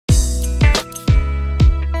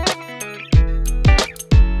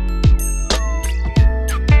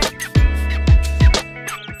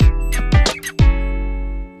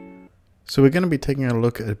So we're going to be taking a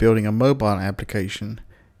look at building a mobile application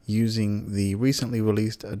using the recently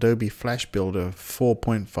released Adobe Flash Builder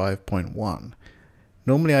 4.5.1.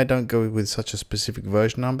 Normally I don't go with such a specific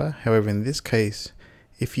version number, however in this case,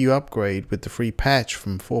 if you upgrade with the free patch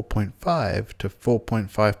from 4.5 to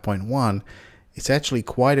 4.5.1, it's actually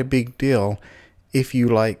quite a big deal if you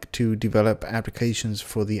like to develop applications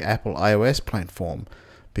for the Apple iOS platform,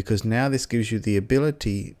 because now this gives you the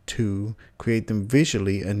ability to create them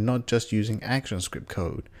visually and not just using ActionScript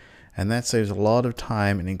code. And that saves a lot of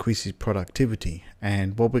time and increases productivity.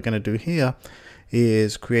 And what we're going to do here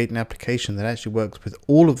is create an application that actually works with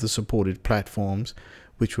all of the supported platforms,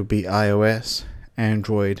 which would be iOS,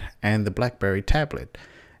 Android, and the BlackBerry tablet.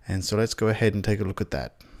 And so let's go ahead and take a look at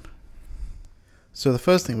that. So the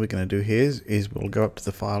first thing we're going to do here is we'll go up to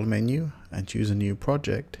the File menu and choose a new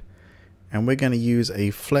project. And we're going to use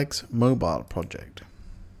a Flex Mobile project.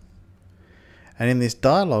 And in this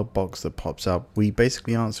dialog box that pops up, we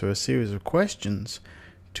basically answer a series of questions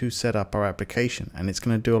to set up our application. And it's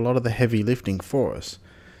going to do a lot of the heavy lifting for us.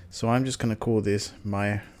 So I'm just going to call this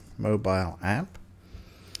my mobile app.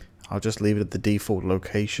 I'll just leave it at the default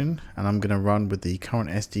location. And I'm going to run with the current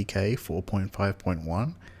SDK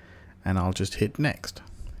 4.5.1. And I'll just hit next.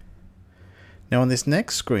 Now on this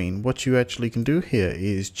next screen, what you actually can do here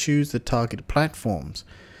is choose the target platforms.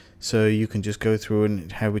 So you can just go through and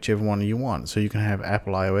have whichever one you want. So you can have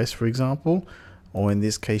Apple iOS, for example, or in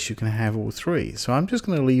this case you can have all three. So I'm just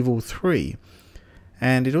going to leave all three.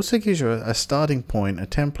 And it also gives you a starting point, a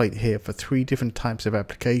template here for three different types of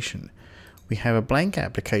application. We have a blank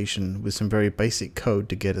application with some very basic code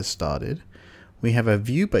to get us started. We have a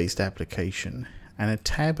view-based application and a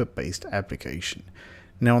tab-based application.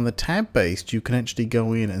 Now on the tab based, you can actually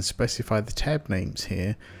go in and specify the tab names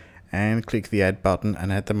here and click the add button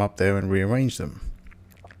and add them up there and rearrange them.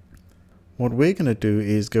 What we're going to do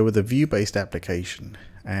is go with a view based application,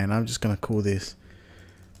 and I'm just going to call this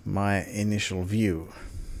my initial view.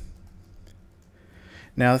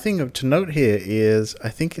 Now the thing to note here is I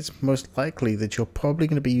think it's most likely that you're probably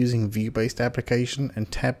going to be using view based application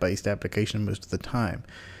and tab based application most of the time.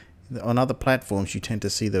 On other platforms, you tend to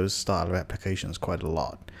see those style of applications quite a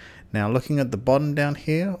lot. Now, looking at the bottom down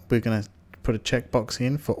here, we're going to put a checkbox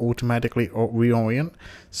in for automatically reorient.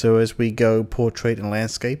 So as we go portrait and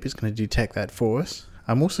landscape, it's going to detect that for us.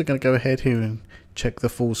 I'm also going to go ahead here and check the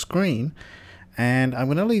full screen. And I'm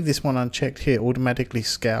going to leave this one unchecked here, automatically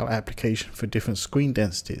scale application for different screen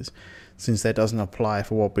densities, since that doesn't apply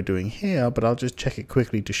for what we're doing here, but I'll just check it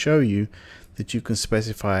quickly to show you that you can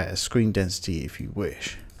specify a screen density if you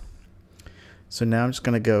wish. So now I'm just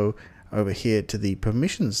going to go over here to the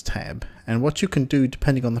permissions tab, and what you can do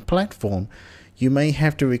depending on the platform, you may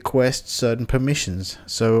have to request certain permissions.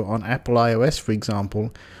 So on Apple iOS, for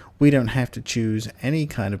example, we don't have to choose any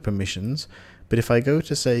kind of permissions, but if I go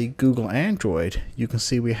to say Google Android, you can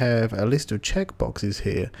see we have a list of checkboxes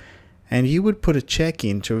here, and you would put a check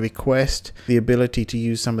in to request the ability to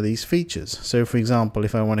use some of these features. So for example,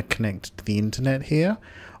 if I want to connect to the internet here,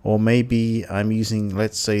 or maybe I'm using,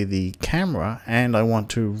 let's say, the camera and I want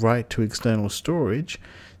to write to external storage.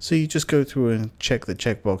 So you just go through and check the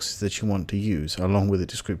checkboxes that you want to use, along with a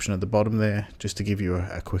description at the bottom there, just to give you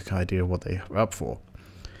a quick idea of what they are up for.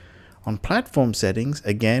 On platform settings,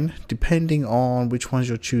 again, depending on which ones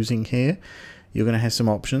you're choosing here, you're going to have some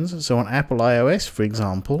options. So on Apple iOS, for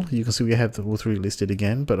example, you can see we have all three listed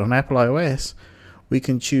again, but on Apple iOS, we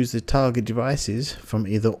can choose the target devices from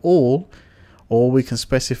either all, or we can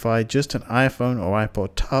specify just an iPhone or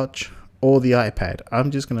iPod Touch or the iPad. I'm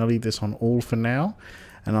just going to leave this on all for now,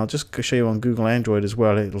 and I'll just show you on Google Android as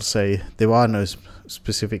well. It'll say there are no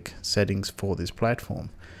specific settings for this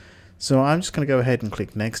platform. So I'm just going to go ahead and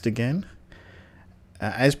click next again.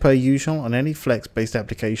 As per usual, on any Flex-based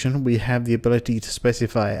application, we have the ability to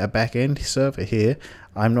specify a back-end server here.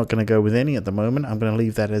 I'm not going to go with any at the moment. I'm going to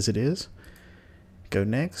leave that as it is. Go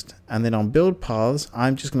next, and then on build paths,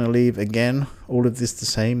 I'm just going to leave again all of this the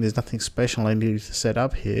same. There's nothing special I need to set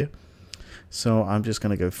up here, so I'm just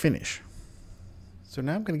going to go finish. So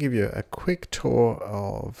now I'm going to give you a quick tour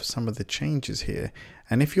of some of the changes here,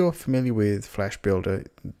 and if you're familiar with Flash Builder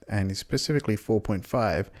and specifically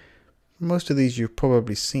 4.5, most of these you've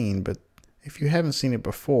probably seen, but if you haven't seen it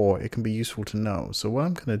before, it can be useful to know. So what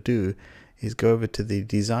I'm going to do is go over to the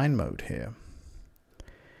design mode here.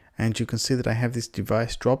 And you can see that I have this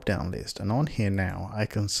device drop down list, and on here now I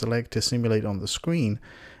can select to simulate on the screen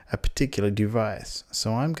a particular device.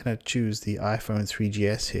 So I'm going to choose the iPhone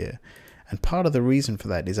 3GS here, and part of the reason for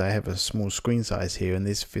that is I have a small screen size here, and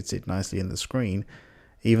this fits it nicely in the screen.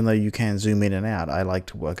 Even though you can zoom in and out, I like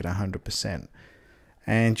to work at 100%.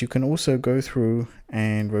 And you can also go through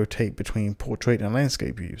and rotate between portrait and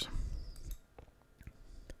landscape views.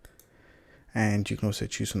 And you can also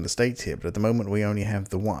choose from the states here, but at the moment we only have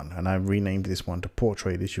the one, and I've renamed this one to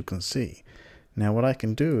portrait, as you can see. Now what I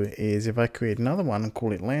can do is, if I create another one and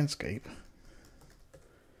call it landscape,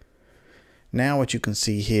 now what you can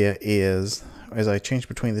see here is, as I change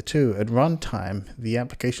between the two, at runtime the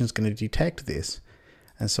application is going to detect this,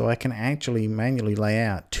 and so I can actually manually lay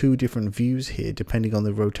out two different views here depending on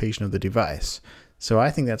the rotation of the device. So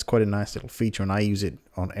I think that's quite a nice little feature, and I use it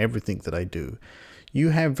on everything that I do. You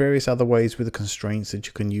have various other ways with the constraints that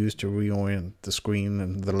you can use to reorient the screen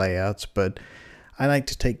and the layouts, but I like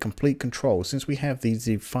to take complete control. Since we have these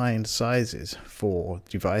defined sizes for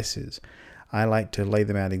devices, I like to lay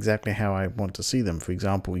them out exactly how I want to see them. For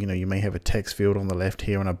example, you may have a text field on the left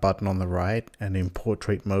here and a button on the right, and in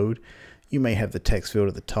portrait mode, you may have the text field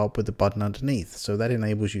at the top with the button underneath. So that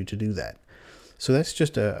enables you to do that. So that's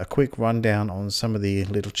just a quick rundown on some of the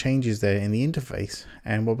little changes there in the interface.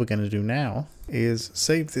 And what we're going to do now is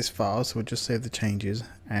save this file. So we'll just save the changes,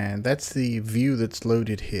 and that's the view that's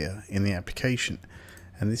loaded here in the application.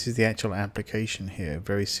 And this is the actual application here.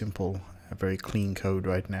 Very simple, very clean code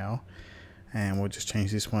right now. And we'll just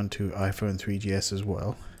change this one to iPhone 3GS as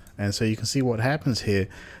well. And so you can see what happens here.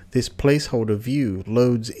 This placeholder view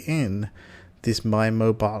loads in this My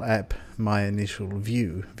Mobile App, My Initial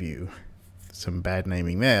View. Some bad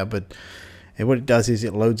naming there, but what it does is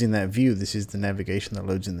it loads in that view. This is the navigation that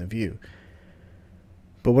loads in the view.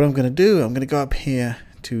 But what I'm going to do, I'm going to go up here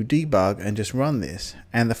to debug and just run this.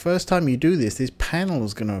 And the first time you do this, this panel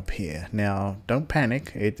is going to appear. Now, don't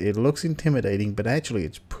panic. It looks intimidating, but actually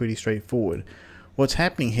it's pretty straightforward. What's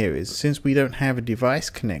happening here is, since we don't have a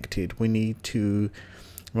device connected, we need to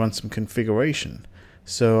run some configuration.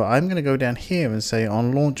 So I'm going to go down here and say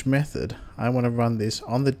on launch method, I want to run this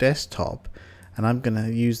on the desktop, and I'm going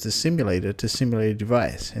to use the simulator to simulate a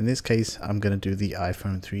device. In this case, I'm going to do the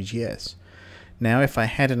iPhone 3GS. Now, if I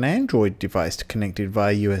had an Android device connected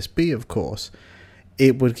via USB, of course,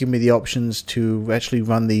 it would give me the options to actually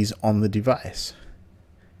run these on the device.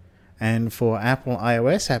 And for Apple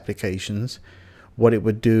iOS applications, what it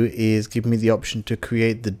would do is give me the option to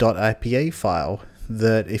create the .ipa file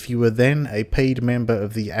that, if you were then a paid member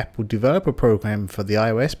of the Apple Developer Program for the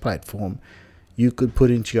iOS platform, you could put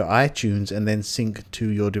into your iTunes and then sync to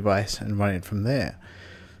your device and run it from there.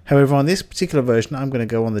 However, on this particular version, I'm going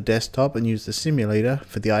to go on the desktop and use the simulator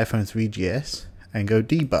for the iPhone 3GS and go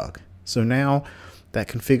debug. So now that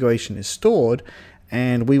configuration is stored,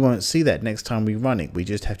 and we won't see that next time we run it. We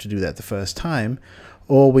just have to do that the first time,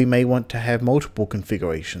 or we may want to have multiple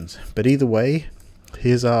configurations. But either way,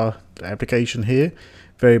 here's our application here.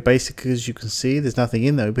 Very basic, as you can see. There's nothing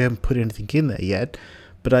in there. We haven't put anything in there yet,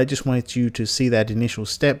 but I just wanted you to see that initial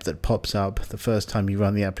step that pops up the first time you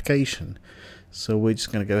run the application. So we're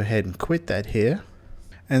just going to go ahead and quit that here.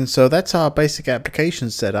 And so that's our basic application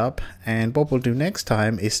setup, and what we'll do next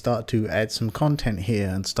time is start to add some content here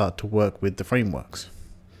and start to work with the frameworks.